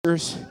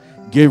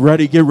Get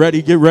ready, get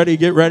ready, get ready,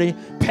 get ready.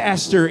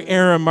 Pastor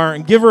Erin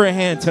Martin, give her a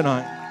hand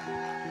tonight.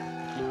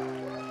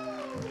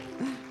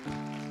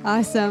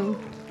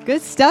 Awesome.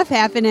 Good stuff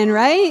happening,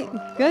 right?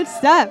 Good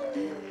stuff.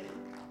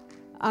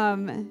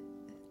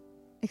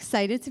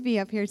 Excited to be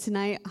up here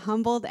tonight.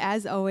 Humbled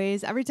as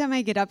always. Every time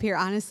I get up here,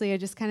 honestly, I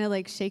just kind of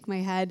like shake my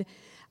head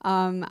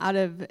out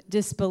of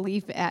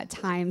disbelief at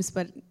times.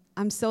 But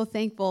I'm so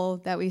thankful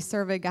that we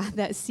serve a God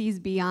that sees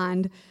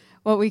beyond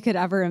what we could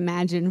ever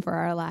imagine for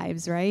our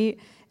lives, right?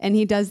 And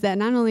he does that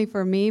not only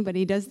for me, but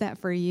he does that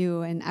for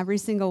you and every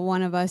single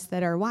one of us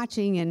that are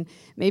watching and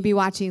maybe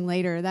watching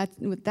later.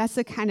 That's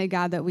the kind of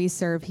God that we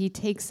serve. He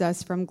takes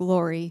us from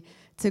glory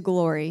to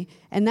glory.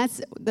 And that's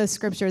the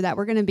scripture that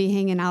we're going to be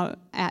hanging out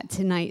at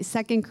tonight,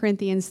 2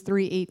 Corinthians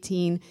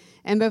 3:18.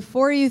 And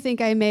before you think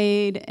I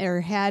made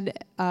or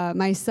had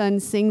my son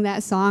sing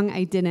that song,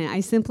 I didn't. I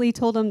simply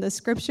told him the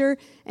scripture,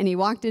 and he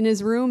walked in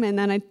his room, and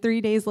then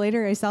 3 days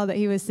later, I saw that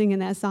he was singing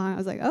that song. I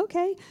was like,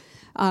 okay.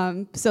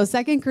 So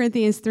 2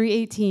 Corinthians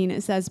 3:18,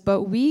 it says,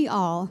 "But we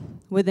all,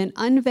 with an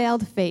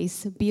unveiled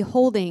face,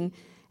 beholding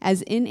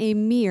as in a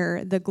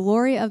mirror the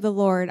glory of the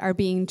Lord, are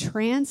being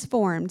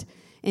transformed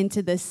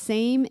into the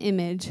same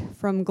image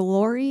from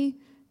glory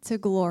to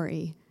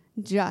glory,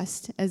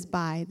 just as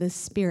by the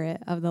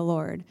Spirit of the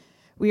Lord."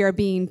 We are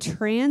being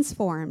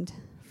transformed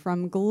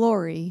from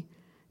glory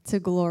to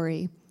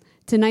glory.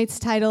 Tonight's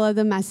title of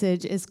the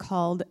message is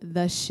called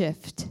The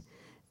Shift.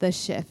 The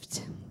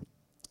Shift.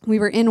 We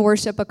were in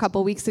worship a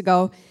couple weeks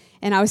ago,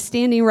 and I was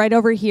standing right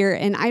over here,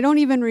 and I don't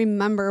even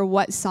remember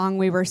what song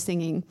we were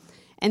singing.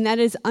 And that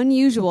is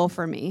unusual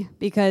for me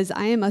because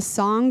I am a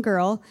song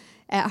girl.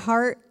 At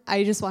heart,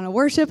 I just want to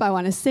worship. I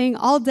want to sing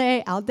all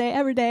day,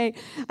 every day.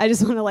 I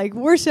just want to like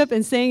worship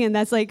and sing, and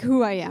that's like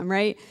who I am,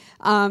 right?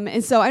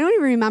 And so I don't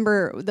even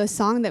remember the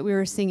song that we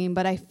were singing,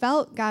 but I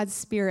felt God's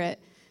Spirit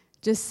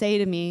just say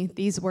to me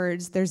these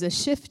words: there's a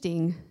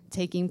shifting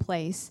taking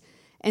place.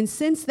 And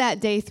since that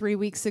day 3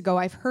 weeks ago,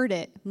 I've heard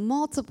it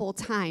multiple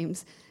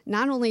times,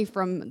 not only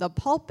from the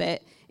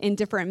pulpit in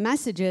different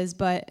messages,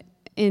 but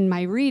in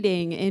my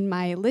reading, in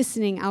my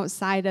listening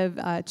outside of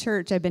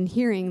church. I've been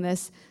hearing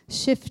this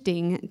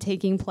shifting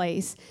taking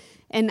place,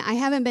 and I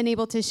haven't been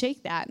able to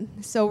shake that.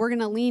 So we're going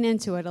to lean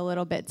into it a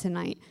little bit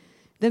tonight.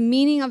 The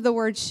meaning of the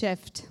word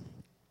shift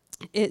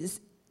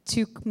is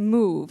to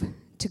move,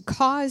 to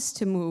cause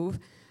to move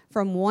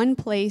from one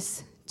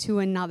place to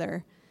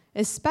another,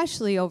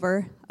 especially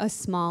over a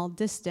small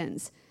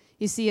distance.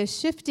 You see, a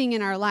shifting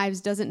in our lives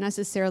doesn't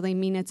necessarily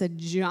mean it's a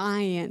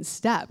giant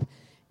step.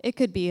 It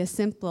could be a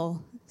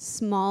simple,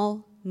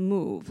 small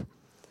move,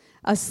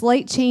 a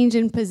slight change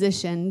in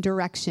position,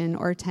 direction,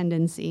 or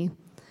tendency.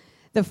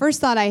 The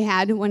first thought I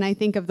had when I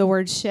think of the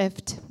word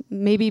shift,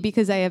 maybe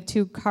because I have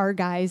two car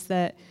guys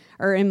that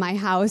are in my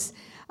house,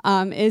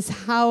 is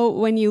how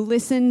when you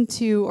listen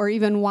to or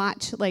even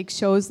watch like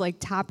shows like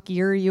Top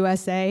Gear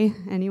USA,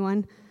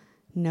 anyone?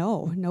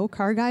 No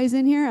car guys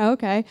in here?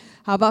 Okay.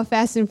 How about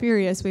Fast and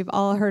Furious? We've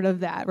all heard of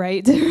that,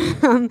 right?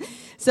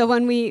 So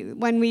when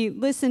we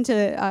listen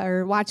to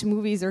or watch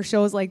movies or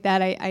shows like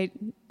that, I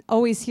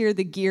always hear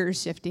the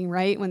gears shifting,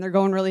 right? When they're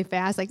going really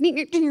fast, like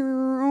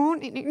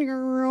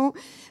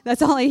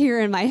that's all I hear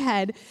in my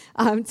head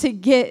to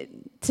get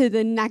to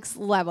the next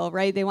level,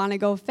 right? They want to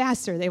go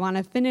faster. They want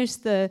to finish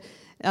the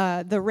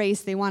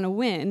race. They want to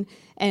win.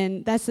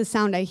 And that's the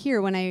sound I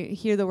hear when I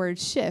hear the word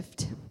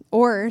shift.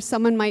 Or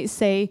someone might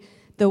say,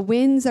 the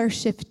winds are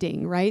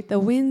shifting, right? The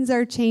winds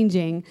are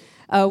changing.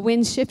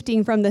 Wind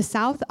shifting from the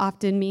south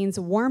often means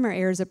warmer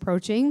air is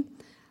approaching.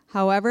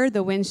 However,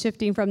 the wind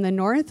shifting from the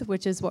north,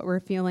 which is what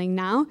we're feeling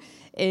now,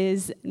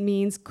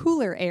 means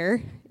cooler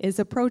air is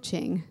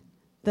approaching.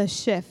 The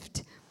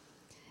shift.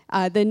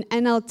 The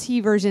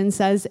NLT version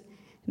says,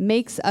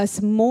 makes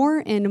us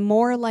more and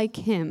more like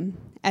him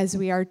as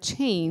we are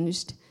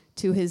changed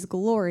to his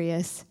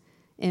glorious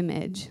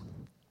image.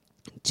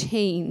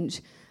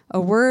 Change. A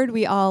word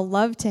we all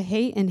love to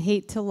hate and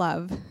hate to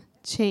love.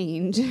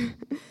 Change.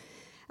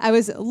 I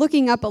was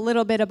looking up a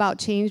little bit about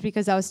change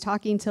because I was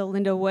talking to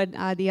Linda Wood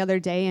the other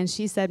day, and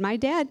she said, my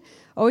dad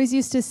always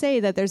used to say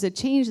that there's a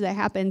change that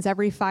happens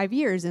every 5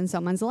 years in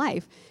someone's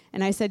life.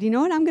 And I said, you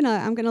know what, I'm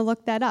gonna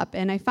look that up.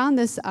 And I found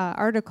this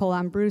article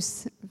on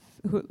Bruce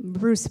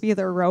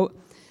Feather wrote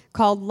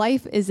called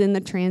 "Life is in the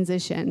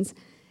Transitions."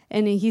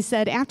 And he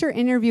said, after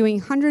interviewing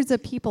hundreds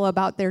of people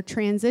about their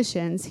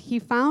transitions, he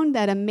found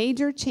that a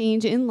major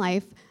change in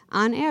life,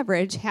 on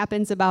average,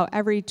 happens about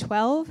every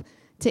 12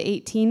 to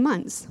 18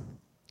 months.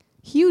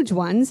 Huge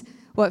ones,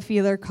 what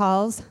Feeler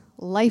calls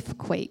life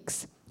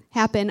quakes,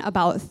 happen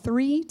about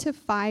 3 to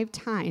 5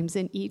 times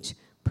in each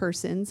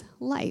person's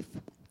life.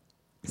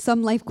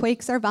 Some life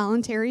quakes are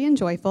voluntary and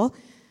joyful,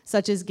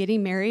 such as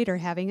getting married or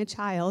having a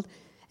child,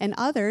 and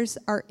others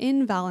are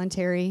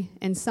involuntary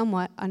and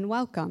somewhat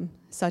unwelcome,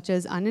 such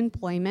as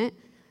unemployment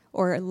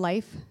or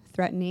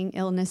life-threatening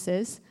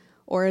illnesses,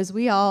 or as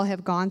we all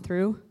have gone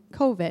through,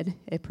 COVID.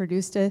 It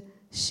produced a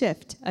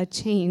shift, a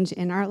change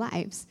in our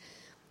lives.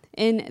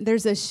 And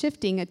there's a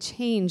shifting, a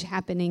change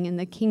happening in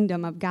the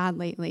kingdom of God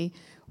lately,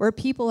 where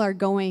people are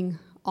going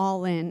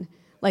all in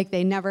like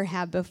they never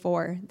have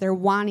before. They're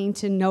wanting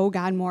to know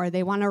God more.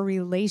 They want a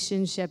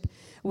relationship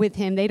with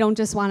him. They don't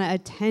just want to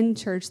attend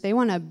church. They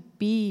want to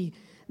be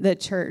the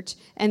church.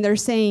 And they're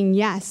saying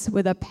yes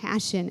with a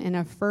passion and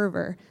a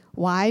fervor.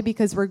 Why?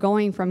 Because we're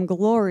going from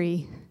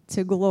glory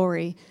to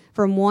glory,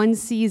 from one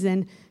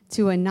season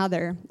to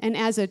another. And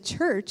as a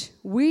church,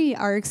 we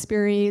are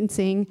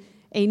experiencing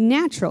a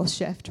natural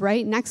shift,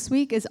 right? Next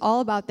week is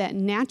all about that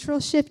natural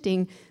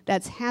shifting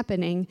that's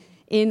happening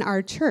in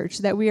our church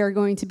that we are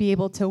going to be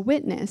able to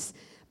witness.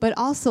 But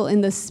also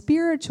in the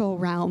spiritual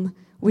realm,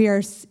 we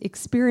are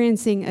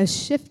experiencing a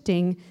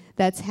shifting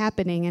that's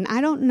happening. And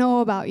I don't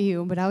know about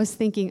you, but I was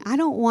thinking, I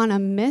don't want to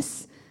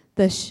miss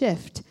the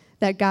shift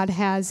that God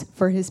has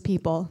for his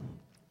people.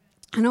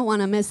 I don't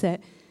want to miss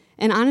it.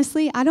 And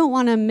honestly, I don't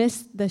want to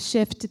miss the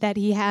shift that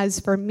he has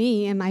for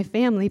me and my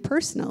family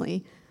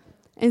personally.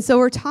 And so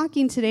we're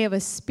talking today of a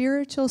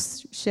spiritual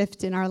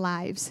shift in our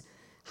lives,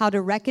 how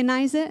to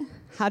recognize it,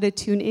 how to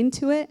tune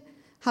into it,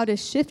 how to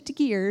shift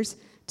gears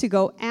to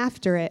go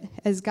after it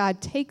as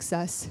God takes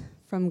us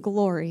from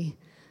glory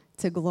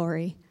to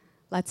glory.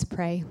 Let's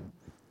pray.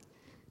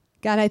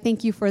 God, I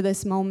thank you for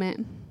this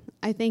moment.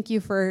 I thank you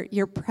for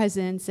your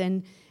presence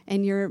and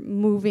your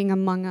moving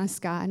among us,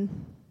 God.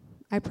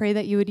 I pray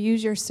that you would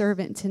use your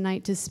servant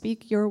tonight to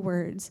speak your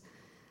words.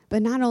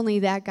 But not only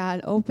that,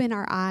 God, open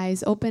our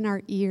eyes, open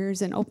our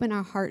ears, and open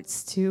our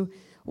hearts to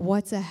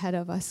what's ahead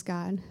of us,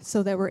 God,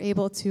 so that we're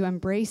able to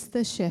embrace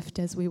the shift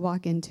as we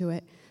walk into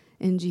it.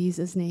 In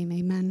Jesus' name,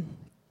 amen.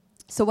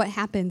 So what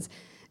happens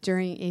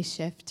during a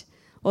shift?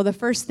 Well, the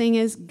first thing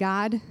is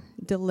God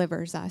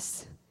delivers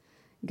us.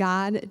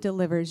 God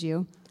delivers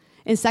you.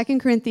 In 2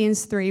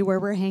 Corinthians 3, where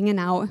we're hanging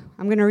out,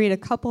 I'm going to read a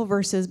couple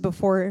verses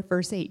before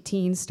verse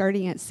 18,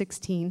 starting at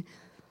 16.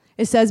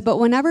 It says, "But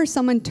whenever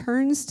someone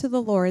turns to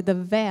the Lord, the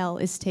veil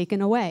is taken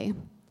away.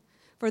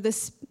 For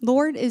the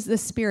Lord is the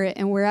Spirit,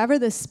 and wherever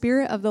the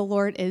Spirit of the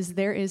Lord is,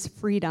 there is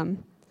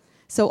freedom.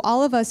 So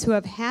all of us who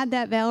have had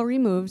that veil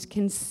removed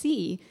can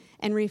see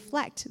and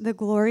reflect the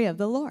glory of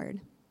the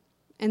Lord.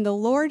 And the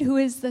Lord, who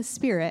is the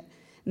Spirit,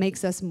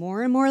 makes us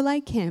more and more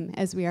like him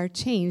as we are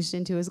changed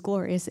into his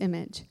glorious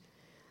image."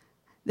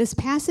 This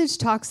passage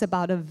talks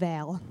about a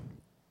veil.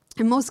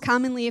 And most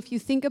commonly, if you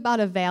think about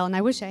a veil, and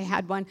I wish I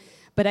had one,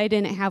 but I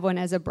didn't have one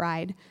as a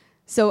bride.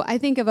 So I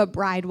think of a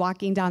bride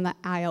walking down the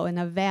aisle, and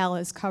a veil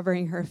is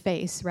covering her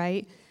face,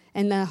 right?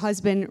 And the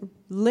husband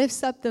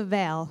lifts up the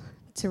veil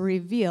to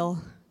reveal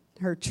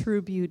her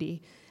true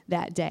beauty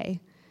that day.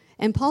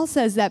 And Paul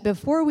says that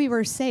before we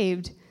were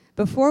saved,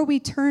 before we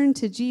turned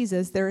to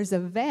Jesus, there is a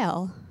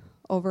veil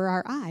over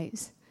our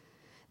eyes.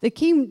 The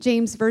King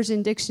James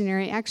Version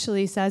Dictionary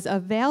actually says a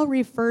veil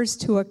refers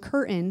to a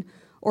curtain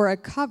or a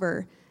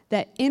cover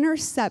that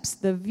intercepts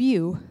the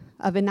view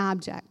of an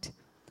object.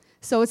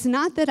 So it's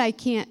not that I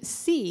can't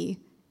see,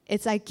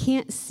 it's I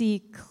can't see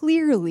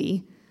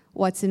clearly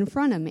what's in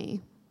front of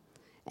me.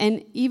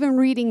 And even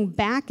reading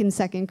back in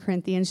 2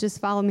 Corinthians,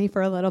 just follow me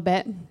for a little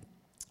bit,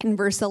 in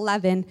verse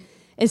 11,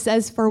 it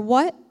says,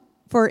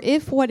 For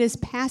if what is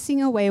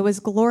passing away was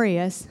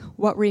glorious,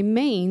 what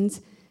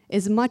remains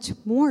is much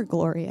more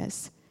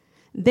glorious.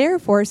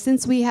 Therefore,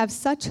 since we have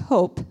such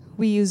hope,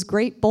 we use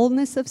great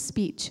boldness of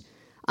speech,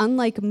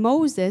 unlike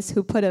Moses,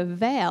 who put a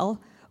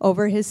veil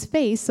over his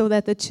face so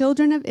that the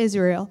children of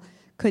Israel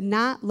could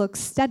not look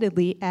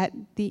steadily at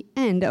the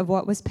end of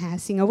what was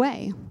passing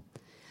away.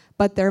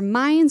 But their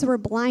minds were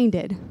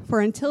blinded, for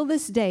until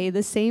this day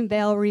the same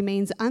veil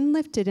remains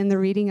unlifted in the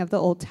reading of the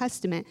Old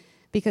Testament,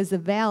 because the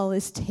veil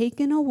is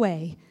taken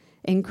away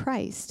in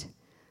Christ.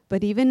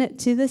 But even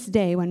to this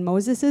day, when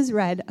Moses is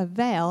read, a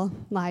veil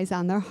lies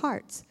on their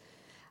hearts.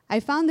 I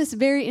found this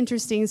very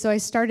interesting, so I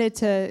started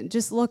to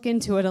just look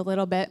into it a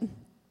little bit.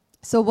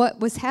 So what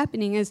was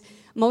happening is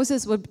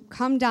Moses would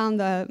come down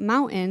the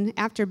mountain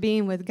after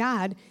being with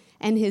God,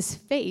 and his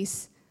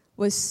face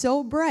was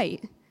so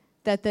bright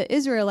that the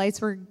Israelites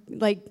were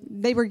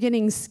they were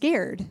getting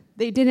scared.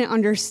 They didn't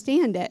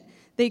understand it.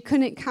 They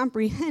couldn't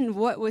comprehend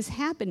what was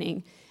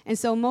happening. And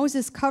so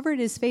Moses covered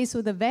his face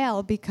with a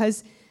veil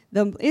because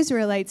the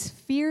Israelites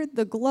feared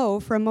the glow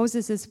from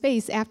Moses'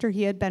 face after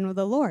he had been with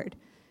the Lord.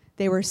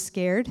 They were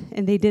scared,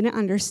 and they didn't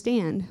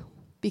understand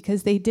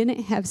because they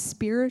didn't have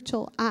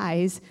spiritual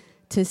eyes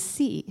to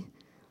see.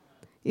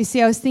 You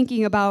see, I was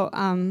thinking about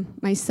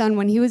my son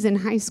when he was in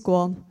high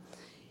school.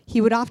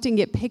 He would often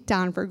get picked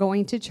on for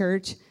going to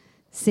church,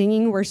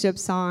 singing worship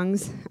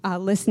songs,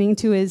 listening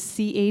to his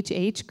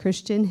CHH,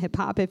 Christian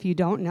hip-hop, if you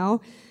don't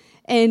know.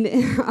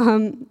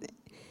 And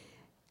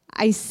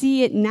I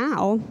see it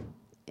now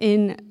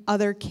in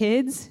other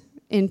kids,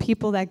 in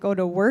people that go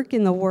to work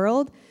in the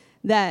world,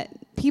 that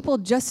people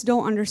just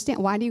don't understand.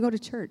 Why do you go to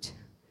church?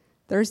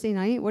 Thursday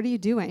night, what are you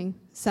doing?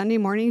 Sunday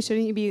morning,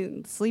 shouldn't you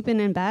be sleeping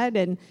in bed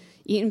and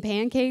eating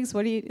pancakes?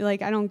 What do you, I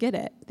don't get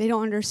it. They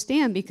don't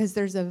understand because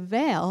there's a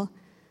veil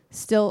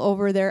still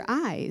over their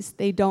eyes.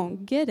 They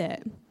don't get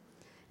it.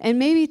 And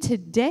maybe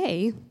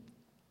today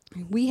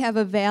we have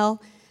a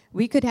veil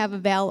We could have a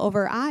veil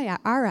over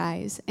our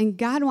eyes, and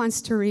God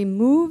wants to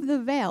remove the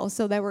veil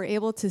so that we're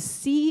able to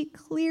see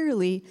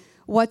clearly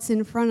what's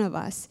in front of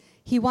us.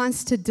 He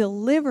wants to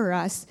deliver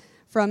us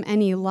from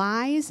any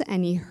lies,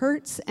 any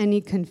hurts,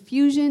 any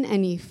confusion,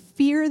 any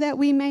fear that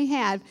we may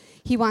have.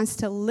 He wants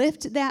to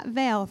lift that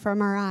veil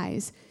from our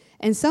eyes.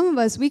 And some of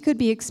us, we could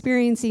be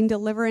experiencing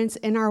deliverance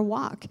in our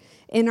walk,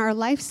 in our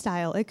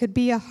lifestyle. It could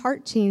be a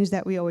heart change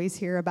that we always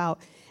hear about.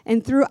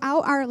 And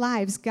throughout our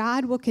lives,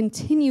 God will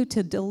continue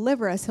to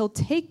deliver us. He'll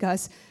take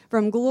us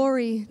from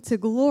glory to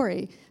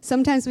glory.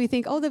 Sometimes we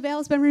think, oh, the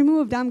veil's been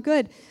removed, I'm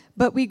good.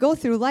 But we go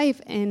through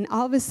life, and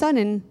all of a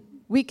sudden,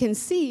 we can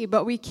see,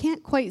 but we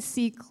can't quite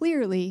see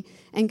clearly.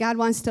 And God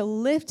wants to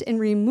lift and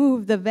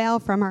remove the veil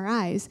from our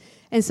eyes.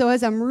 And so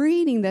as I'm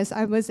reading this,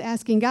 I was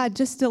asking God,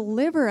 just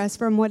deliver us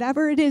from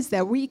whatever it is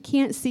that we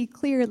can't see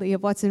clearly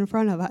of what's in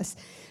front of us.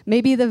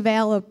 Maybe the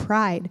veil of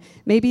pride,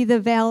 maybe the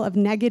veil of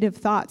negative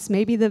thoughts,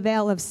 maybe the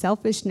veil of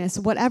selfishness.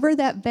 Whatever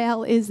that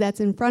veil is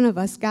that's in front of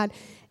us, God,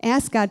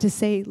 ask God to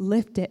say,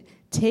 lift it,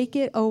 take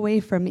it away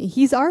from me.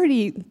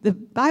 The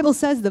Bible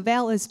says the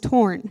veil is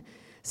torn.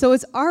 So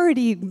it's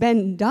already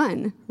been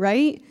done,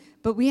 right?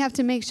 But we have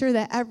to make sure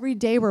that every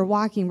day we're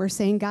walking, we're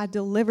saying, God,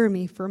 deliver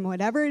me from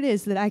whatever it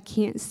is that I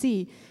can't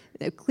see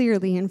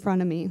clearly in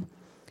front of me.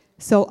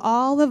 So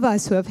all of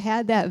us who have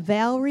had that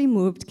veil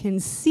removed can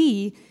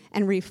see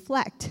and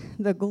reflect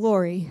the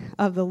glory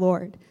of the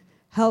Lord.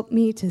 Help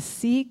me to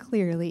see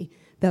clearly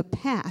the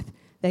path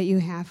that you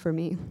have for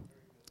me.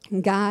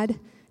 God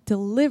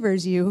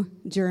delivers you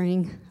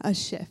during a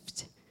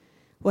shift.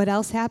 What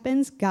else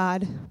happens?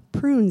 God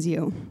prunes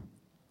you.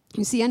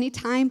 You see,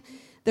 anytime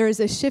there is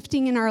a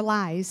shifting in our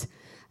lives,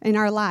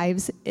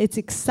 it's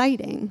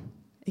exciting.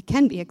 It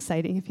can be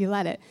exciting if you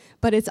let it,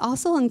 but it's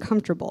also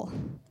uncomfortable,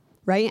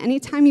 right?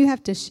 Anytime you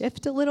have to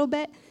shift a little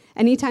bit,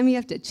 anytime you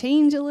have to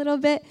change a little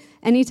bit,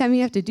 anytime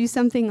you have to do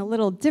something a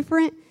little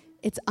different,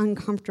 it's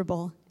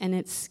uncomfortable and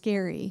it's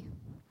scary.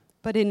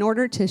 But in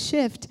order to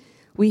shift,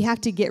 we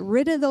have to get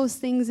rid of those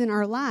things in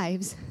our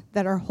lives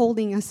that are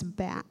holding us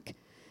back.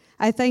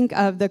 I think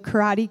of the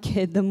Karate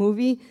Kid, the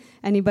movie.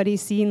 Anybody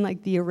seen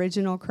like the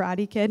original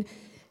Karate Kid?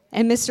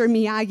 And Mr.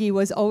 Miyagi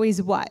was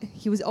always what?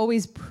 He was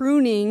always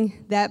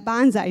pruning that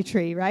bonsai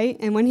tree, right?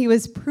 And when he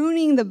was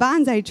pruning the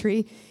bonsai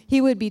tree, he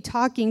would be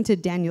talking to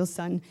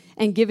Daniel-san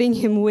and giving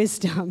him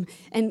wisdom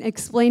and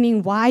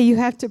explaining why you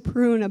have to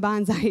prune a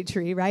bonsai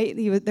tree, right?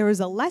 There was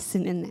a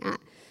lesson in that.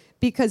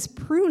 Because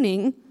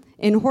pruning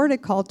in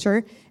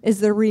horticulture is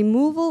the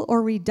removal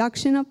or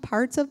reduction of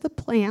parts of the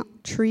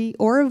plant, tree,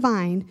 or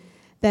vine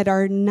that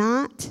are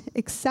not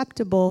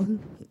acceptable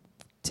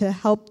to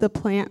help the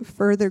plant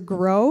further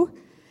grow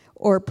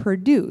or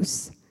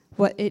produce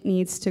what it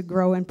needs to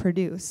grow and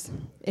produce.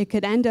 It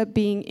could end up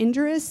being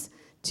injurious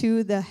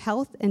to the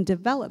health and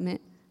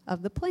development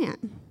of the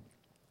plant.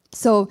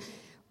 So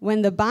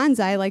when the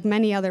bonsai, like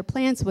many other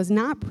plants, was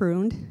not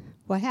pruned,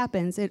 what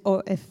happens? It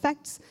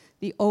affects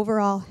the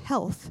overall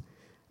health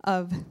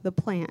of the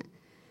plant.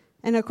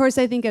 And of course,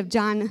 I think of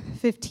John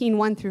 15,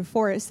 1 through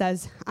 4, it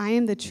says, I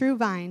am the true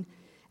vine,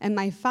 and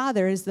my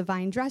Father is the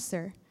vine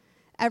dresser.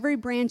 Every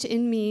branch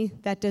in me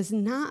that does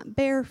not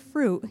bear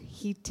fruit,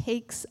 he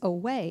takes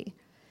away.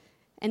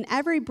 And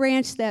every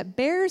branch that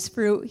bears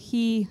fruit,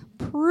 he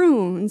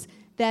prunes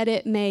that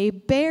it may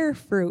bear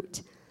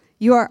fruit.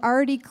 You are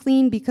already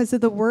clean because of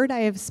the word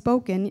I have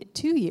spoken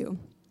to you.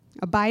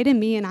 Abide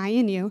in me and I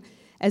in you,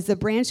 as the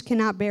branch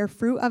cannot bear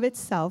fruit of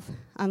itself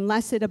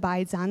unless it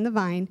abides on the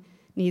vine,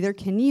 neither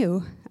can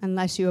you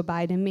unless you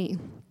abide in me.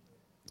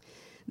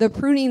 The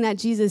pruning that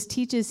Jesus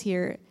teaches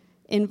here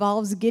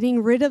involves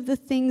getting rid of the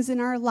things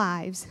in our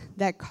lives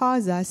that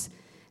cause us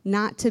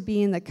not to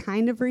be in the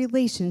kind of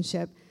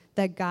relationship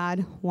that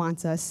God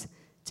wants us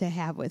to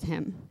have with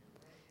him.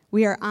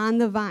 We are on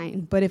the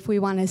vine, but if we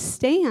want to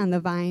stay on the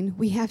vine,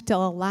 we have to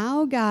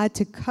allow God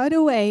to cut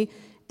away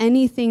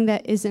anything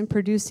that isn't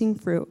producing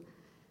fruit.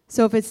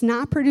 So if it's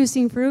not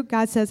producing fruit,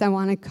 God says, I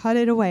want to cut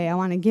it away. I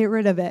want to get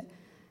rid of it.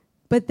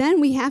 But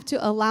then we have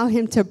to allow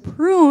him to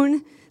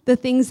prune the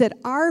things that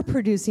are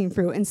producing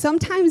fruit. And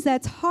sometimes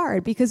that's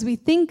hard because we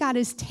think God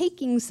is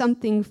taking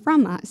something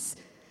from us.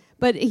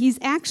 But he's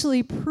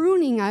actually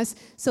pruning us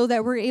so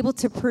that we're able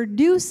to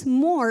produce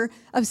more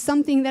of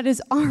something that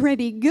is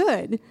already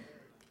good.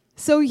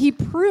 So he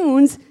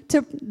prunes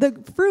to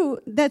the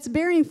fruit that's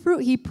bearing fruit.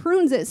 He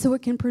prunes it so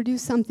it can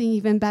produce something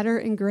even better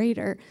and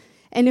greater.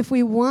 And if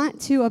we want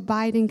to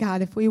abide in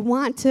God, if we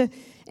want to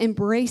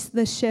embrace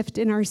the shift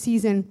in our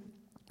season,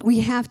 we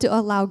have to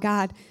allow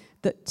God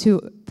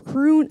to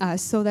prune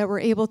us so that we're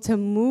able to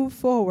move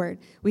forward.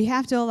 We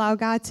have to allow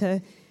God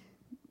to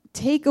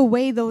take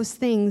away those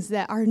things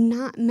that are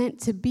not meant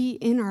to be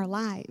in our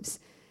lives.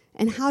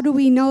 And how do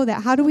we know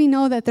that? How do we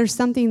know that there's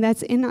something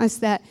that's in us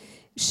that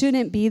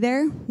shouldn't be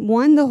there?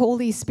 One, the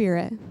Holy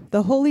Spirit.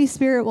 The Holy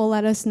Spirit will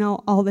let us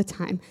know all the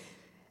time.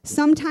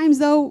 Sometimes,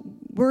 though,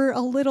 we're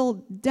a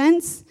little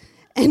dense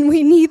and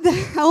we need the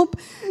help.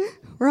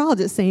 We're all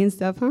just saying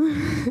stuff,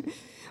 huh?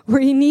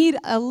 We need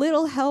a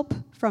little help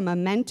from a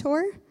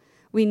mentor.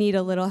 We need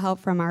a little help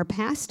from our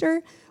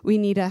pastor. We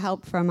need a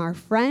help from our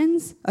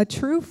friends, a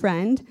true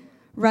friend,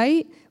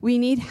 right? We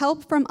need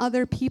help from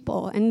other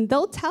people. And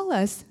they'll tell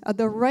us,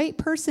 the right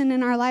person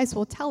in our lives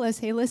will tell us,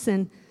 hey,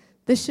 listen,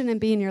 this shouldn't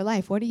be in your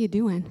life. What are you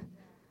doing?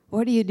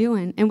 What are you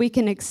doing? And we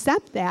can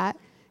accept that,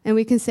 and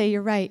we can say,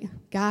 you're right.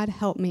 God,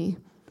 help me.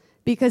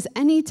 Because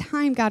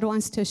anytime God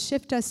wants to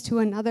shift us to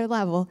another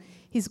level,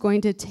 he's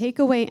going to take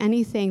away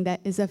anything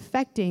that is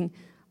affecting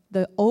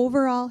the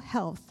overall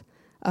health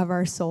of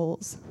our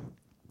souls.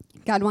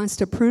 God wants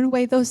to prune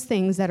away those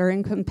things that are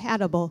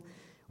incompatible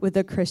with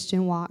the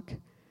Christian walk.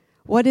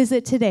 What is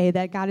it today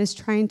that God is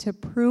trying to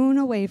prune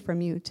away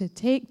from you,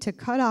 to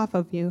cut off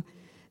of you,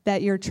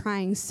 that you're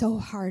trying so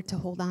hard to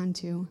hold on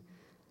to?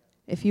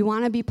 If you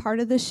want to be part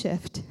of the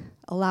shift,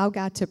 allow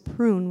God to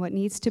prune what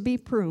needs to be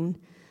pruned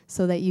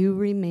so that you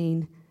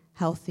remain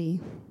healthy.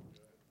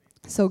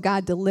 So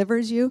God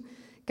delivers you,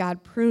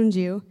 God prunes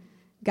you,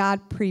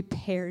 God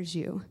prepares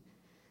you.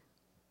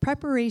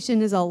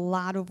 Preparation is a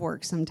lot of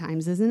work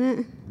sometimes, isn't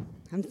it?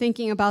 I'm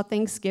thinking about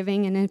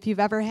Thanksgiving, and if you've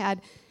ever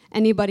had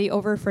anybody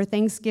over for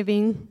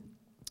Thanksgiving,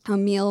 a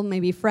meal,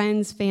 maybe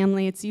friends,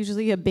 family, it's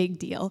usually a big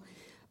deal.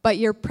 But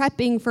you're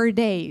prepping for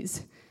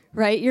days,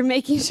 right? You're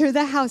making sure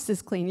the house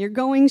is clean. You're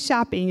going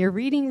shopping. You're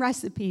reading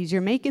recipes.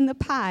 You're making the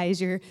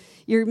pies. You're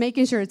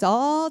making sure it's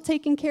all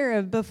taken care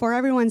of before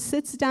everyone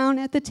sits down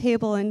at the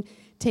table and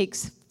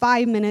takes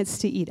 5 minutes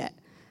to eat it.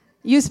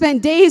 You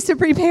spent days to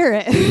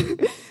prepare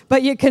it,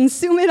 but you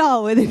consume it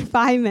all within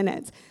 5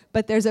 minutes.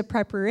 But there's a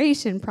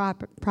preparation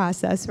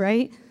process,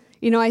 right?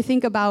 You know, I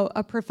think about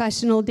a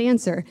professional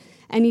dancer.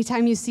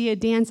 Anytime you see a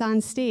dance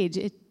on stage,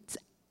 it's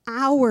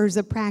hours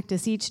of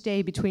practice each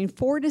day, between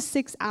 4 to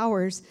 6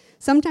 hours,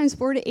 sometimes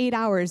 4 to 8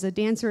 hours. A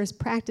dancer is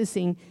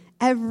practicing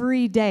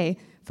every day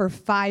for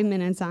 5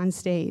 minutes on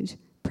stage.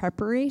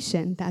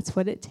 Preparation, that's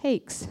what it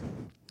takes.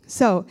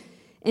 So,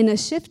 in a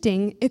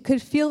shifting, it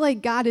could feel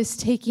like God is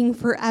taking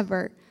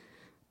forever.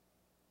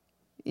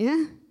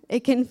 Yeah,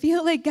 it can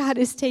feel like God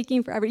is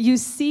taking forever. You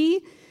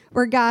see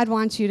where God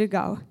wants you to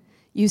go.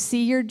 You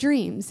see your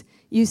dreams.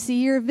 You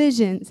see your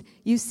visions.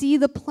 You see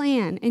the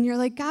plan. And you're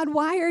like, God,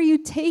 why are you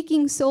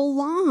taking so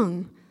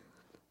long?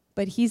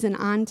 But he's an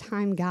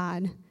on-time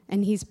God,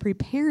 and he's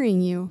preparing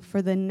you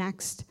for the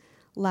next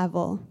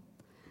level.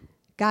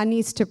 God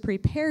needs to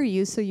prepare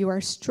you so you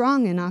are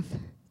strong enough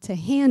to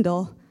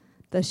handle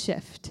the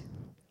shift.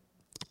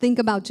 Think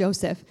about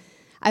Joseph.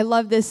 I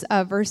love this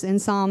verse in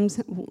Psalms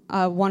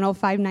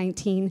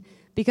 105:19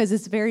 because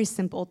it's very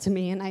simple to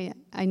me, and I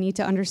need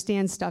to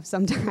understand stuff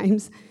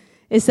sometimes.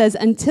 It says,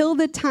 until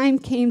the time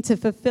came to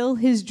fulfill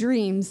his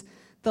dreams,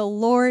 the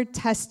Lord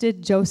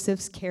tested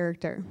Joseph's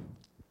character.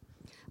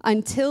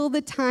 Until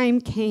the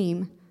time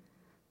came,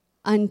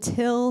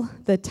 the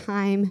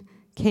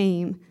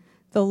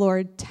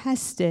Lord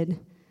tested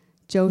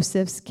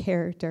Joseph's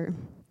character.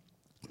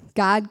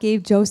 God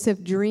gave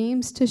Joseph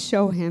dreams to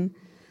show him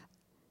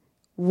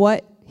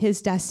what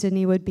his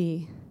destiny would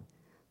be.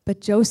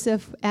 But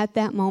Joseph, at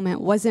that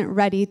moment, wasn't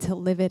ready to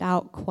live it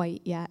out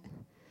quite yet.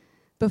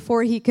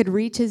 Before he could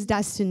reach his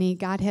destiny,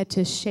 God had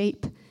to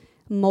shape,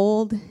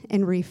 mold,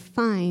 and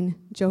refine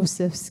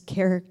Joseph's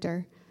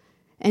character.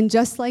 And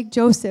just like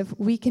Joseph,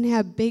 we can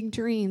have big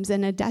dreams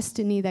and a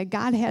destiny that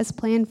God has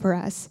planned for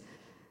us.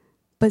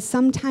 But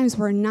sometimes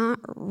we're not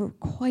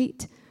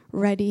quite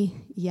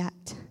ready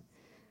yet.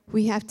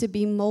 We have to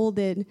be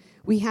molded.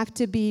 We have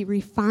to be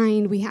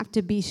refined. We have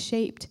to be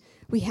shaped.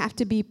 We have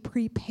to be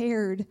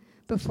prepared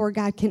before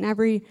God can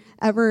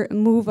ever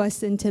move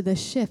us into the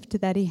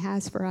shift that he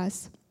has for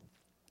us.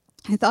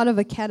 I thought of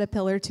a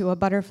caterpillar to a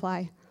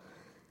butterfly,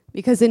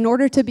 because in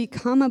order to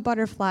become a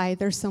butterfly,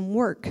 there's some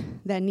work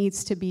that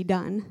needs to be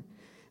done.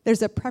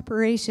 There's a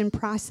preparation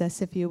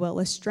process, if you will,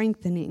 a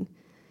strengthening.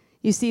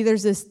 You see,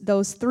 there's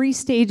those 3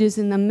 stages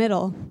in the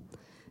middle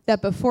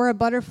that before a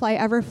butterfly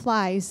ever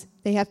flies,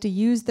 they have to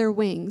use their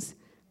wings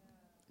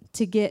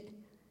to get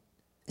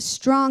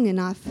strong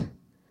enough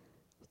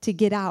to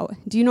get out.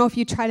 Do you know if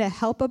you try to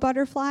help a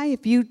butterfly,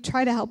 if you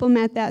try to help them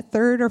at that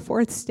 3rd or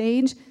 4th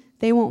stage,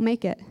 they won't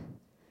make it.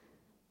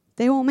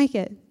 They won't make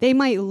it. They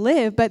might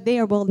live, but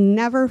they will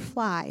never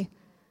fly.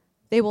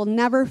 They will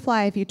never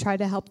fly if you try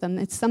to help them.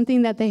 It's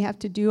something that they have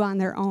to do on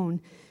their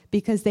own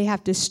because they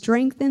have to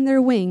strengthen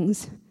their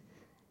wings.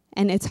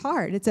 And it's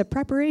hard. It's a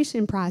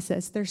preparation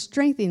process. They're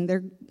strengthening.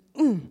 They're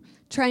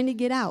trying to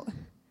get out.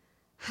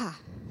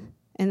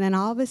 And then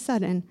all of a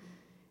sudden,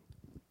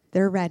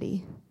 they're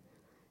ready.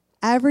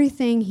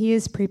 Everything he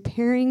is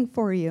preparing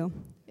for you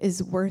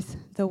is worth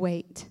the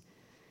wait.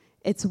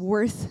 It's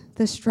worth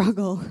the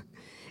struggle.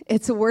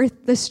 It's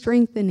worth the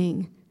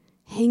strengthening.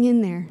 Hang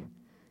in there.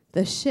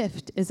 The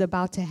shift is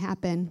about to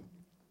happen.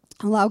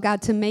 Allow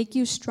God to make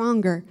you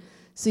stronger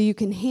so you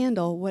can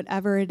handle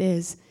whatever it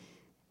is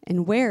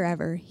and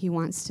wherever he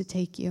wants to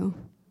take you.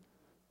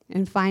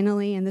 And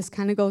finally, and this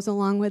kind of goes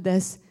along with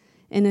this,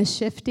 in a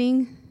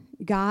shifting,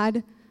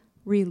 God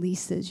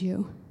releases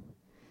you.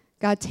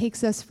 God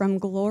takes us from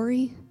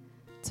glory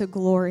to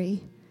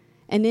glory.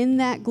 And in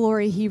that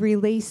glory, he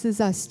releases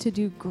us to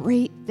do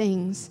great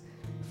things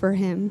for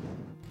him.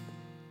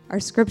 Our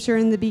scripture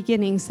in the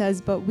beginning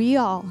says, "But we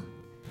all,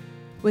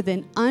 with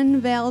an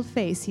unveiled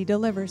face," he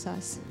delivers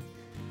us,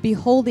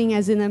 "beholding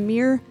as in a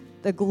mirror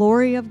the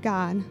glory of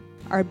God,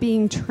 are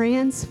being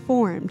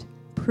transformed,"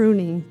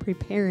 pruning,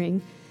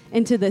 preparing,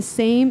 "into the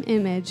same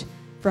image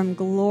from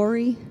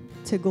glory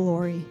to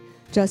glory,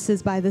 just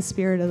as by the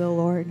Spirit of the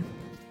Lord."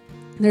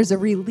 There's a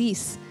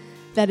release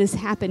that is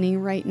happening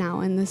right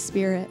now in the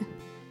Spirit.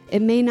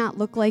 It may not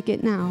look like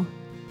it now,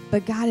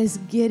 but God is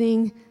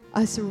getting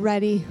us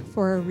ready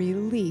for a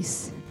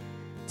release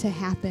to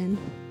happen.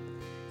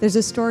 There's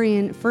a story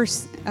in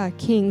 1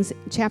 Kings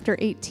chapter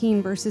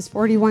 18, verses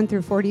 41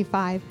 through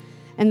 45.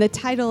 And the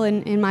title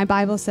in my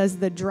Bible says,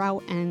 "The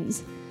Drought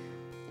Ends."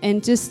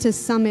 And just to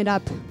sum it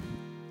up,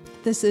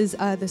 this is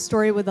the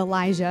story with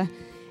Elijah.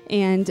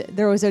 And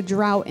there was a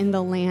drought in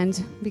the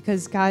land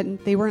because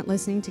they weren't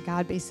listening to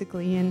God,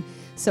 basically. And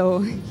so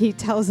he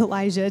tells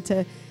Elijah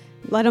to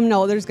let them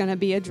know there's going to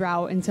be a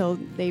drought until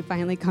they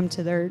finally come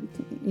to their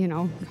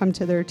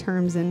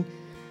terms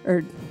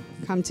or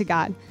come to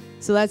God.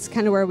 So that's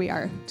kind of where we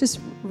are. Just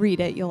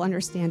read it. You'll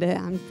understand it.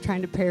 I'm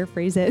trying to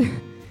paraphrase it.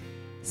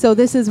 So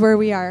this is where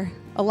we are.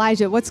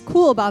 Elijah, what's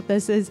cool about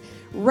this is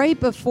right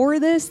before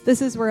this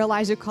is where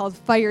Elijah called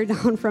fire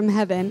down from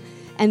heaven.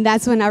 And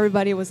that's when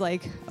everybody was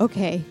like,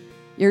 okay,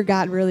 your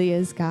God really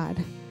is God.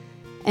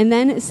 And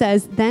then it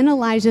says, "Then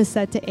Elijah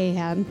said to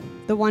Ahab,"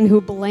 the one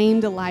who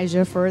blamed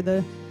Elijah for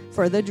the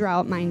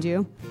drought, mind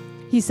you.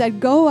 He said,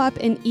 "Go up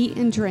and eat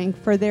and drink,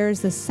 for there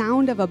is the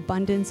sound of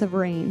abundance of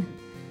rain."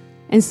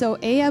 And so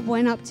Ahab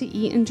went up to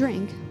eat and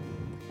drink.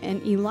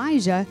 And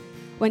Elijah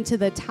went to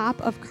the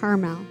top of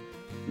Carmel.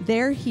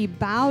 There he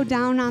bowed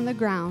down on the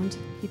ground.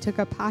 He took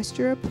a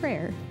posture of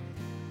prayer.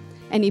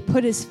 And he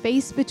put his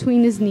face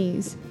between his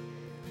knees.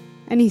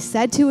 And he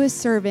said to his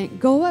servant,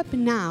 "Go up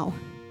now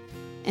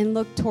and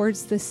look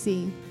towards the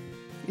sea."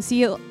 You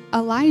see,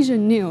 Elijah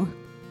knew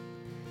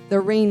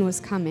the rain was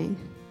coming.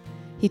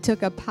 He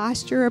took a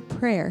posture of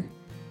prayer.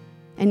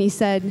 And he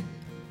said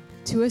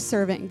to his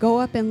servant, "Go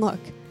up and look.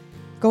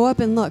 Go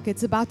up and look.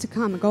 It's about to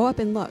come. Go up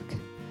and look."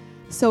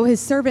 So his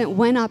servant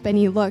went up and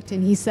he looked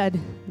and he said,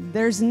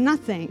 "There's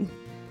nothing."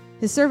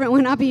 His servant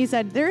went up and he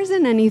said, "There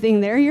isn't anything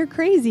there. You're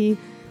crazy."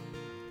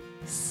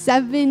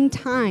 7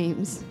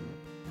 times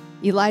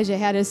Elijah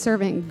had his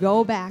servant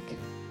go back,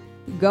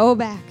 go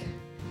back,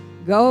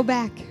 go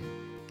back.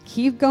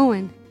 Keep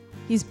going.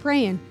 He's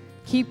praying.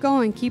 Keep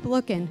going. Keep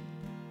looking.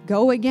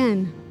 Go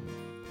again.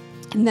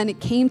 And then it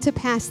came to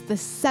pass the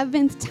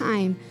 7th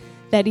time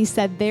that he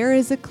said, "There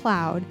is a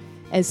cloud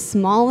as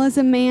small as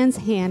a man's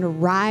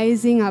hand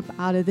rising up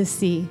out of the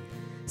sea."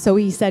 So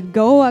he said,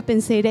 "Go up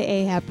and say to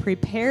Ahab,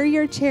 prepare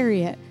your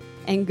chariot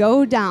and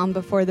go down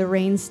before the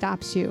rain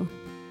stops you."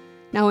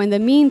 Now in the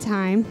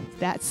meantime,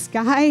 the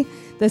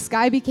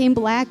sky became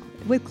black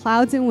with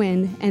clouds and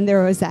wind, and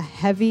there was a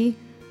heavy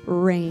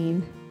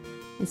rain.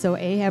 And so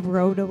Ahab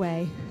rode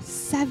away.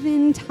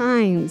 7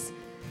 times.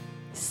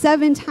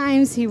 7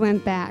 times he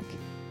went back.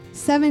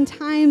 7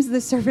 times the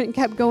servant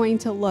kept going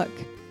to look.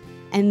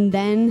 And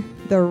then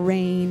the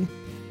rain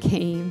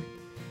came.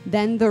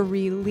 Then the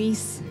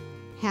release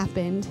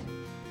happened.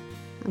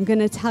 I'm going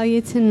to tell you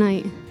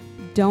tonight,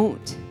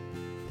 don't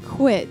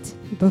quit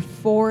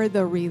before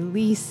the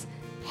release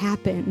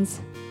happens.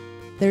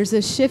 There's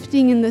a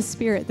shifting in the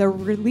Spirit. The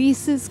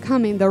release is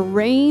coming. The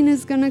rain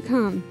is going to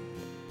come.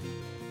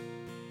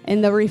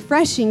 And the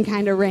refreshing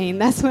kind of rain,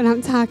 that's what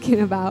I'm talking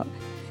about.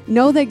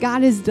 Know that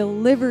God is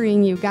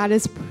delivering you. God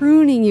is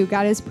pruning you.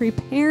 God is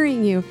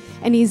preparing you.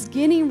 And He's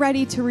getting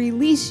ready to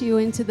release you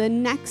into the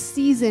next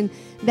season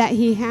that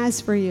He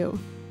has for you.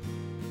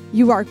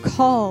 You are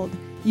called.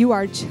 You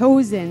are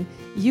chosen.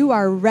 You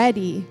are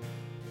ready.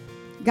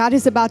 God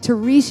is about to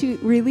release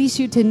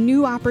you to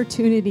new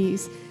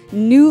opportunities,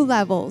 new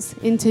levels,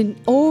 into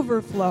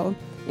overflow,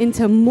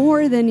 into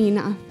more than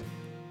enough.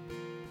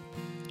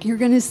 You're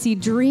going to see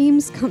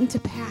dreams come to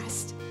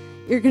pass.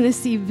 You're going to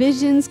see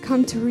visions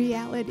come to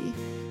reality.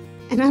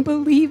 And I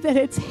believe that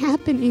it's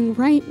happening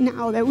right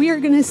now, that we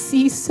are going to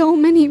see so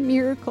many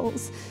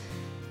miracles.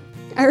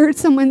 I heard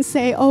someone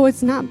say, "Oh,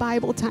 it's not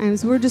Bible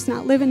times. We're just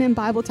not living in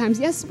Bible times."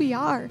 Yes, we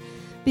are,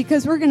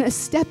 because we're going to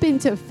step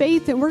into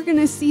faith and we're going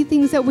to see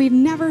things that we've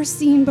never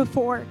seen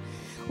before.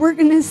 We're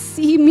going to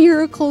see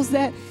miracles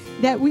that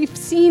we've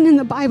seen in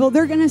the Bible.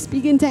 They're going to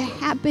begin to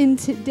happen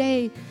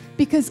today,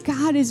 because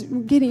God is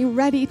getting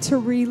ready to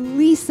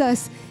release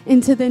us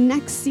into the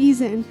next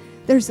season.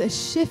 There's a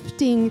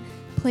shifting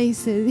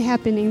place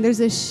happening. There's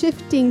a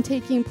shifting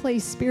taking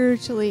place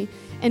spiritually.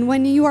 And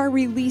when you are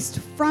released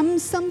from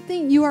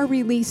something, you are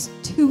released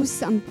to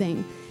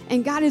something.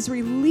 And God is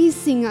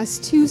releasing us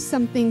to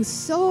something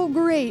so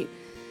great.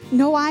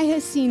 No eye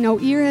has seen, no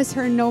ear has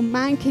heard, no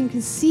mind can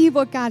conceive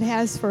what God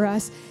has for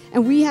us.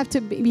 And we have to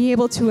be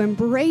able to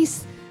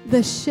embrace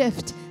the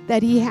shift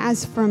that He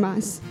has from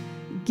us.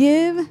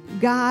 Give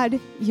God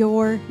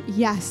your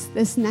yes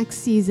this next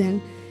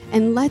season,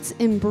 and let's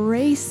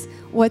embrace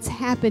what's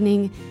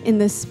happening in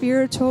the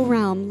spiritual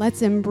realm.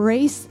 Let's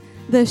embrace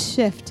the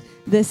shift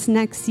this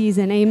next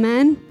season.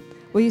 Amen?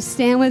 Will you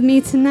stand with me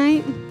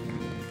tonight?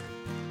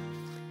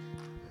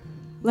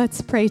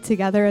 let's pray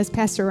together as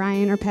Pastor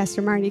Ryan or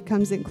Pastor Marty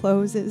comes and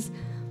closes.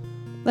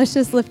 Let's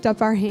just lift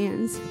up our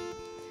hands.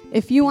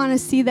 If you want to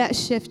see that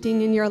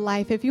shifting in your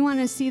life, if you want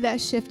to see that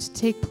shift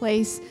take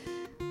place,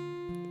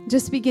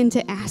 just begin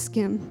to ask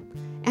him.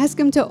 Ask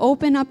him to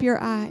open up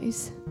your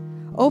eyes,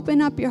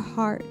 open up your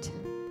heart.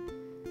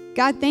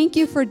 God, thank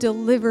you for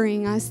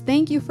delivering us.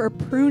 Thank you for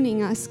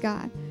pruning us,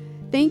 God.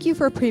 Thank you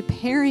for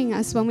preparing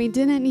us when we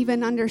didn't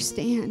even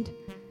understand.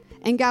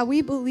 And God,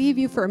 we believe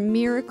you for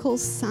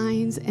miracles,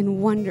 signs,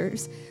 and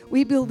wonders.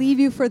 We believe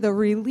you for the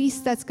release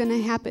that's going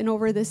to happen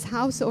over this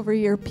house, over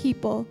your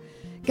people.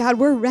 God,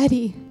 we're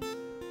ready.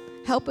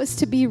 Help us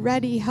to be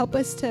ready. Help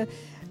us to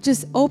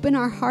just open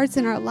our hearts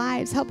and our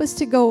lives. Help us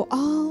to go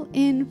all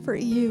in for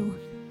you.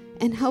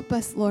 And help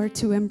us, Lord,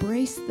 to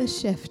embrace the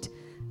shift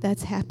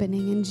that's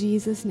happening in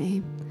Jesus'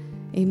 name.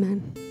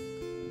 Amen.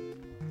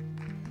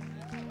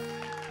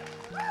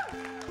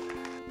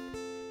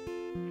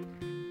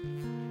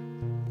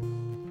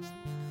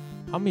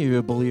 How many of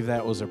you believe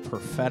that was a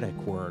prophetic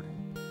word?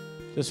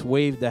 Just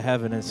wave to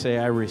heaven and say,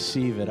 I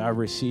receive it. I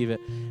receive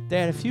it.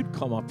 Dad, if you'd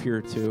come up here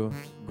too.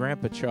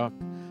 Grandpa Chuck,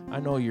 I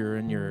know you're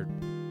in your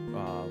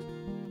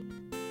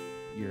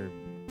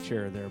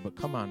chair there, but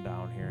come on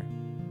down here.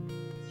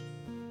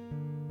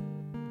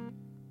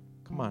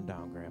 Come on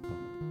down, Grandpa.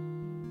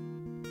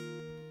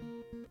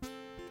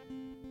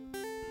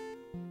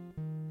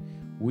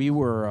 We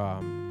were,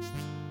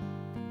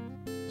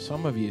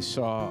 some of you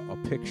saw a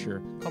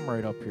picture. Come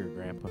right up here,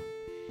 Grandpa.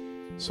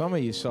 Some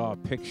of you saw a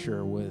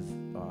picture with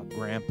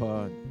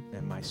Grandpa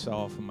and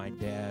myself and my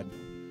dad.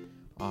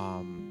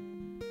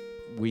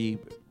 We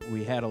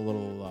had a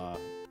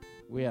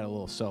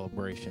little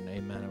celebration.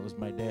 Amen. It was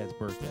my dad's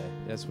birthday.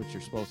 That's what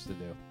you're supposed to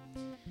do.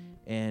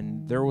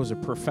 And there was a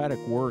prophetic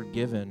word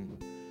given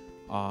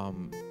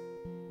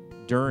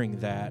during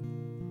that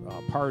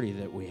party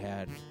that we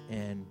had,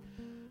 and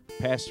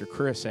Pastor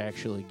Chris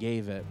actually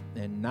gave it,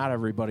 and not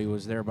everybody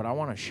was there, but I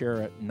want to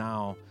share it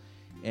now.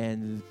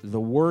 And the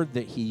word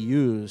that he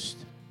used,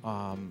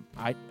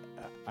 I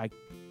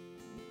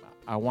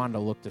wanted to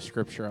look the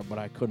scripture up, but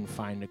I couldn't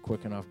find it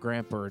quick enough.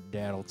 Grandpa or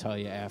Dad will tell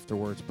you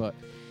afterwards, but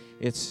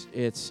it's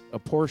a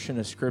portion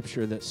of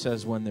scripture that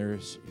says when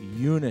there's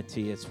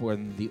unity, it's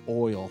when the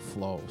oil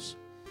flows.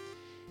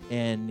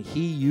 And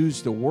he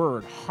used the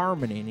word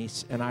harmony,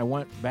 and I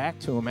went back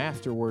to him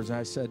afterwards, and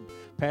I said,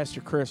 Pastor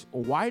Chris,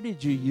 why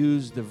did you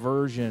use the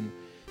version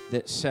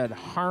that said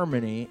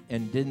harmony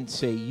and didn't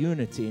say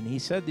unity? And he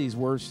said these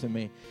words to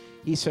me.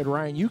 He said,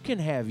 Ryan, you can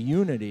have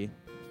unity.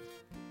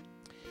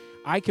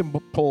 I can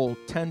pull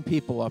 10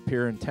 people up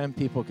here, and 10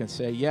 people can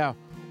say, yeah,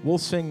 we'll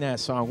sing that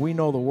song. We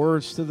know the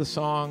words to the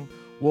song.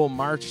 We'll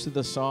march to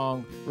the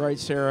song. Right,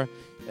 Sarah?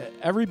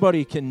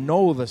 Everybody can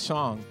know the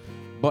song.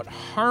 But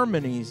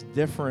harmony is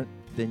different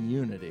than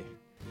unity.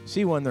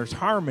 See, when there's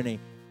harmony,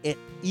 it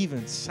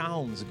even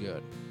sounds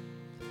good.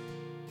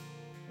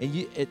 And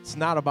it's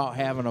not about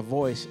having a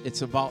voice.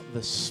 It's about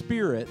the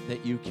spirit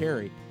that you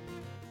carry.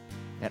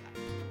 And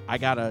I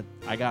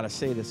gotta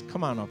say this.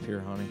 Come on up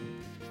here, honey.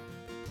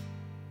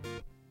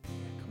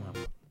 Come on.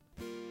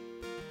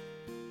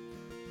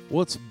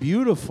 What's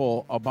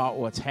beautiful about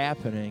what's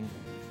happening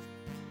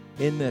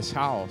in this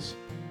house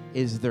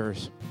is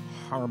there's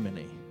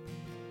harmony.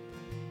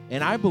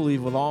 And I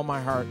believe with all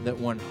my heart that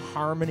when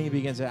harmony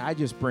begins, I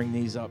just bring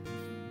these up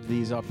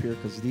here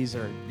because these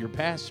are your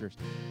pastors.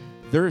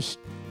 There's,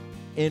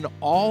 in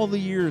all the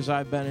years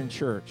I've been in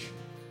church,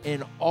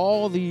 in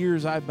all the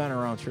years I've been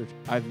around church,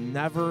 I've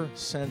never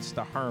sensed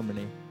a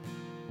harmony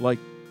like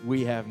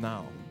we have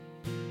now.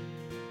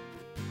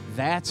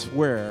 That's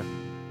where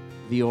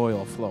the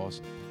oil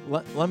flows.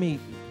 Let me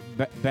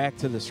back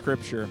to the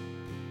scripture.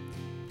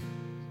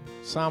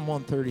 Psalm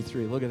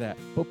 133, look at that.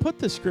 But put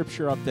the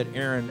scripture up that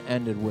Erin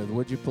ended with,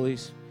 would you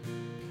please?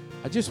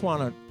 I just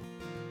want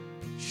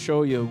to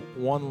show you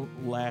one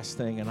last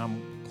thing, and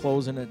I'm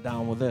closing it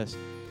down with this.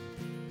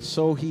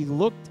 So he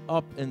looked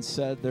up and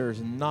said,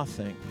 there's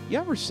nothing. You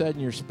ever said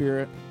in your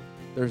spirit,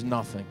 there's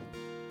nothing?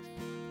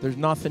 There's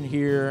nothing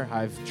here.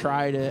 I've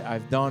tried it.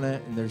 I've done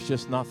it, and there's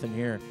just nothing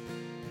here.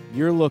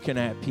 You're looking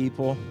at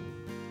people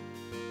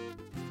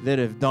that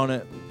have done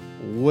it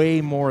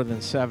way more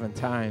than 7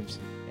 times.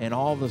 And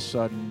all of a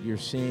sudden, you're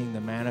seeing the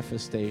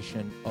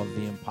manifestation of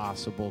the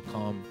impossible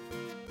come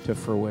to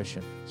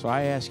fruition. So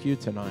I ask you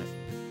tonight,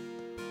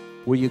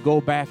 will you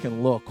go back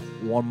and look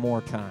one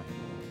more time?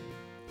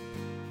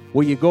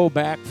 Will you go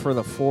back for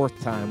the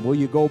 4th time? Will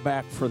you go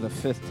back for the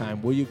 5th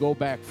time? Will you go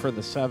back for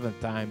the 7th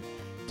time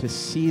to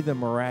see the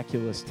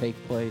miraculous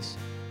take place,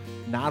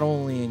 not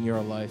only in your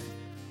life,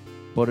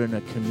 but in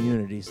a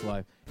community's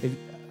life?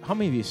 How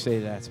many of you say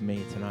that's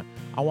me tonight?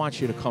 I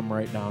want you to come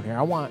right down here.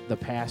 I want the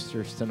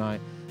pastors tonight.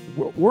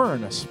 We're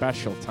in a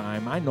special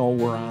time. I know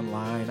we're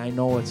online. I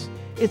know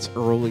it's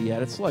early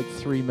yet. It's like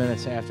 3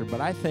 minutes after, but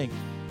I think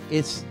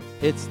it's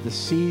the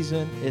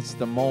season. It's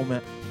the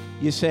moment.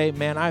 You say,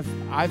 man, I've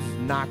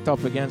knocked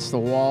up against the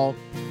wall.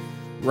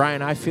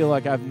 Ryan, I feel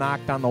like I've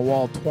knocked on the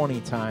wall 20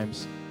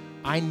 times.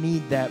 I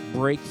need that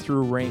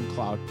breakthrough rain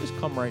cloud. Just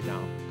come right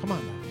now. Come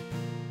on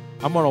now.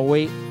 I'm going to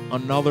wait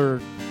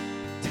another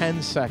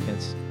 10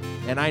 seconds,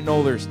 and I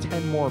know there's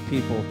 10 more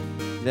people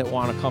that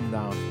want to come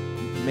down.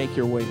 Make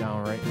your way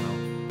down right now.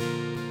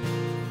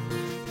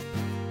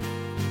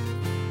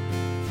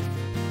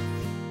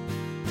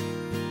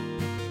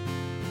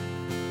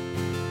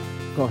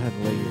 Go ahead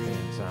and lay your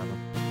hands on them.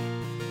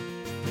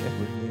 Yeah,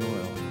 bring the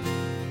oil.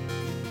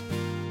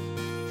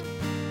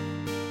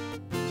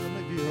 Some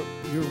of you,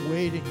 you're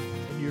waiting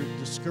and you're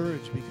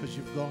discouraged because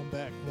you've gone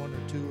back 1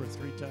 or 2 or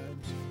 3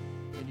 times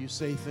and you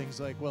say things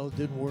like, well, it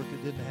didn't work,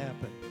 it didn't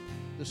happen.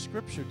 The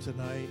scripture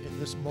tonight, in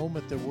this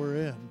moment that we're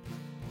in,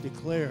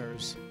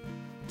 declares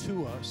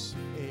to us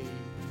a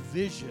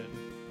vision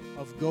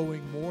of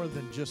going more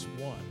than just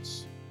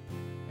once.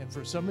 And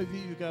for some of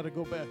you, you got to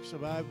go back. So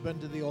I've been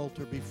to the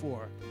altar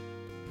before.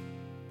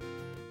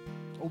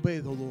 Obey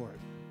the Lord.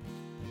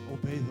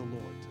 Obey the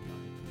Lord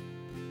tonight.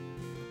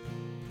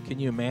 Can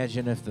you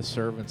imagine if the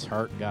servant's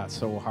heart got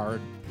so hard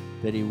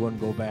that he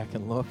wouldn't go back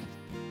and look?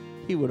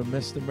 He would have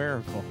missed the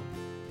miracle.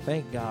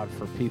 Thank God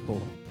for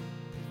people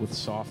with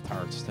soft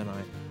hearts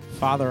tonight.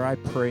 Father, I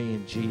pray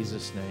in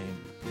Jesus' name.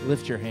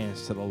 Lift your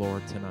hands to the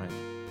Lord tonight.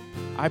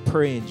 I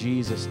pray in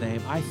Jesus'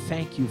 name. I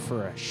thank you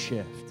for a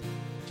shift.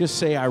 Just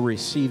say, I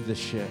receive the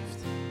shift.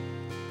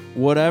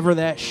 Whatever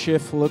that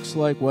shift looks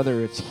like,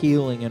 whether it's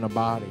healing in a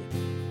body,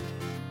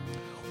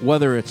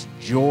 whether it's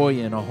joy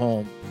in a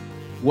home,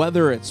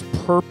 whether it's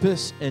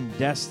purpose and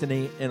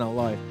destiny in a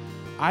life,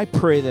 I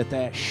pray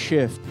that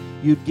shift,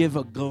 you'd give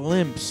a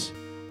glimpse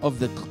of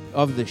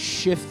the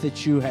shift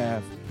that you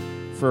have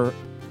for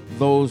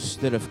those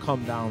that have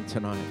come down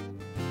tonight.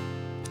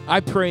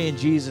 I pray in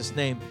Jesus'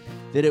 name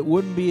that it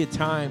wouldn't be a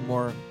time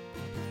where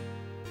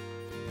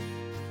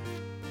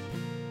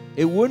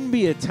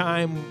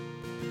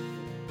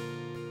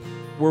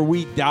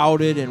we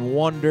doubted and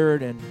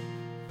wondered. And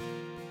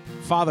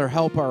Father,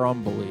 help our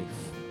unbelief,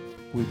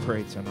 we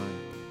pray tonight.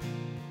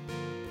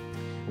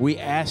 We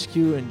ask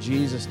you in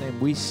Jesus' name.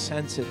 We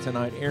sense it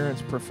tonight.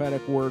 Erin's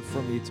prophetic word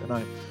from you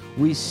tonight.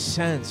 We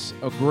sense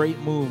a great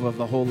move of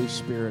the Holy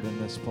Spirit in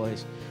this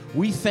place.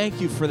 We thank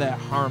you for that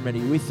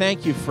harmony. We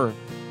thank you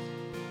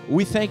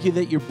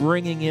that you're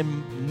bringing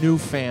in new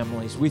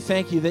families. We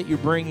thank you that you're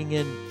bringing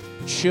in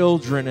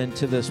children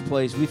into this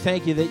place. We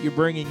thank you that you're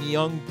bringing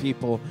young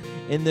people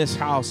in this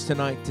house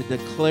tonight to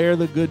declare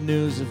the good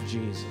news of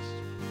Jesus.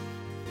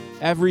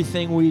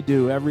 Everything we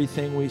do,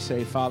 everything we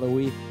say, Father,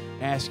 we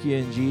ask you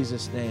in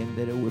Jesus' name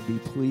that it would be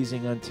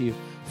pleasing unto you.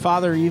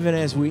 Father, even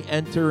as we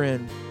enter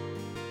in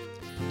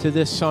to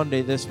this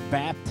Sunday, this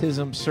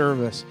baptism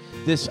service,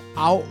 this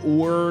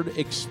outward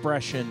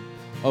expression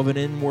of an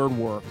inward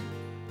work,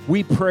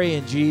 we pray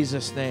in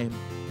Jesus' name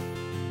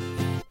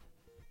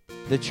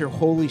that your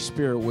Holy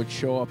Spirit would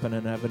show up in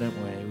an evident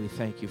way. We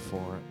thank you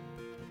for it.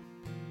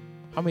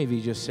 How many of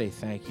you just say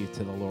thank you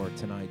to the Lord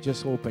tonight?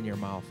 Just open your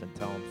mouth and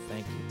tell him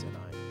thank you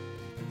tonight.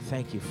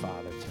 Thank you,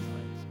 Father,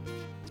 tonight.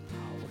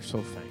 Oh, we're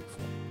so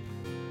thankful.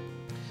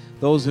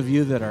 Those of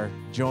you that are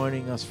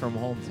joining us from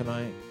home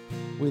tonight,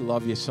 we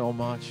love you so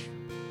much.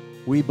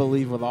 We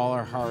believe with all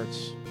our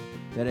hearts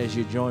that as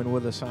you join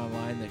with us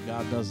online, that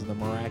God does the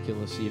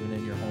miraculous even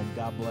in your home.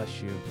 God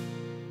bless you.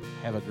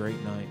 Have a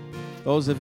great night. Those of